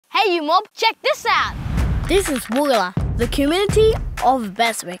Hey you mob, check this out! This is Wugala, the community of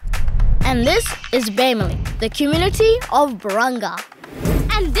Beswick. And this is Bamely, the community of Barunga.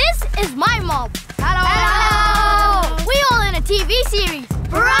 And this is my mob. Hello! Hello! We all in a TV series,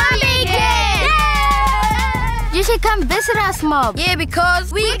 Barunga Kids! Yay! You should come visit us, mob. Yeah,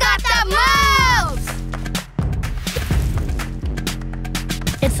 because we got the moves!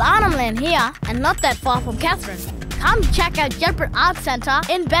 It's Autumnland here, and not that far from Catherine. Come check out Jetbird Art Centre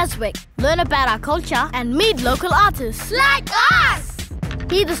in Beswick. Learn about our culture and meet local artists like us.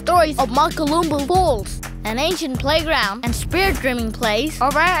 Hear the stories of Makalumbu Falls, an ancient playground and spirit dreaming place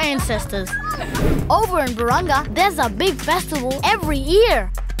of our ancestors. Over in Barunga, there's a big festival every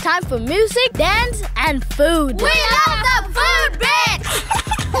year. Time for music, dance, and food. We love the food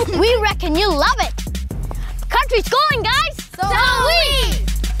bits! We reckon you'll love it. Country's calling, guys. So we.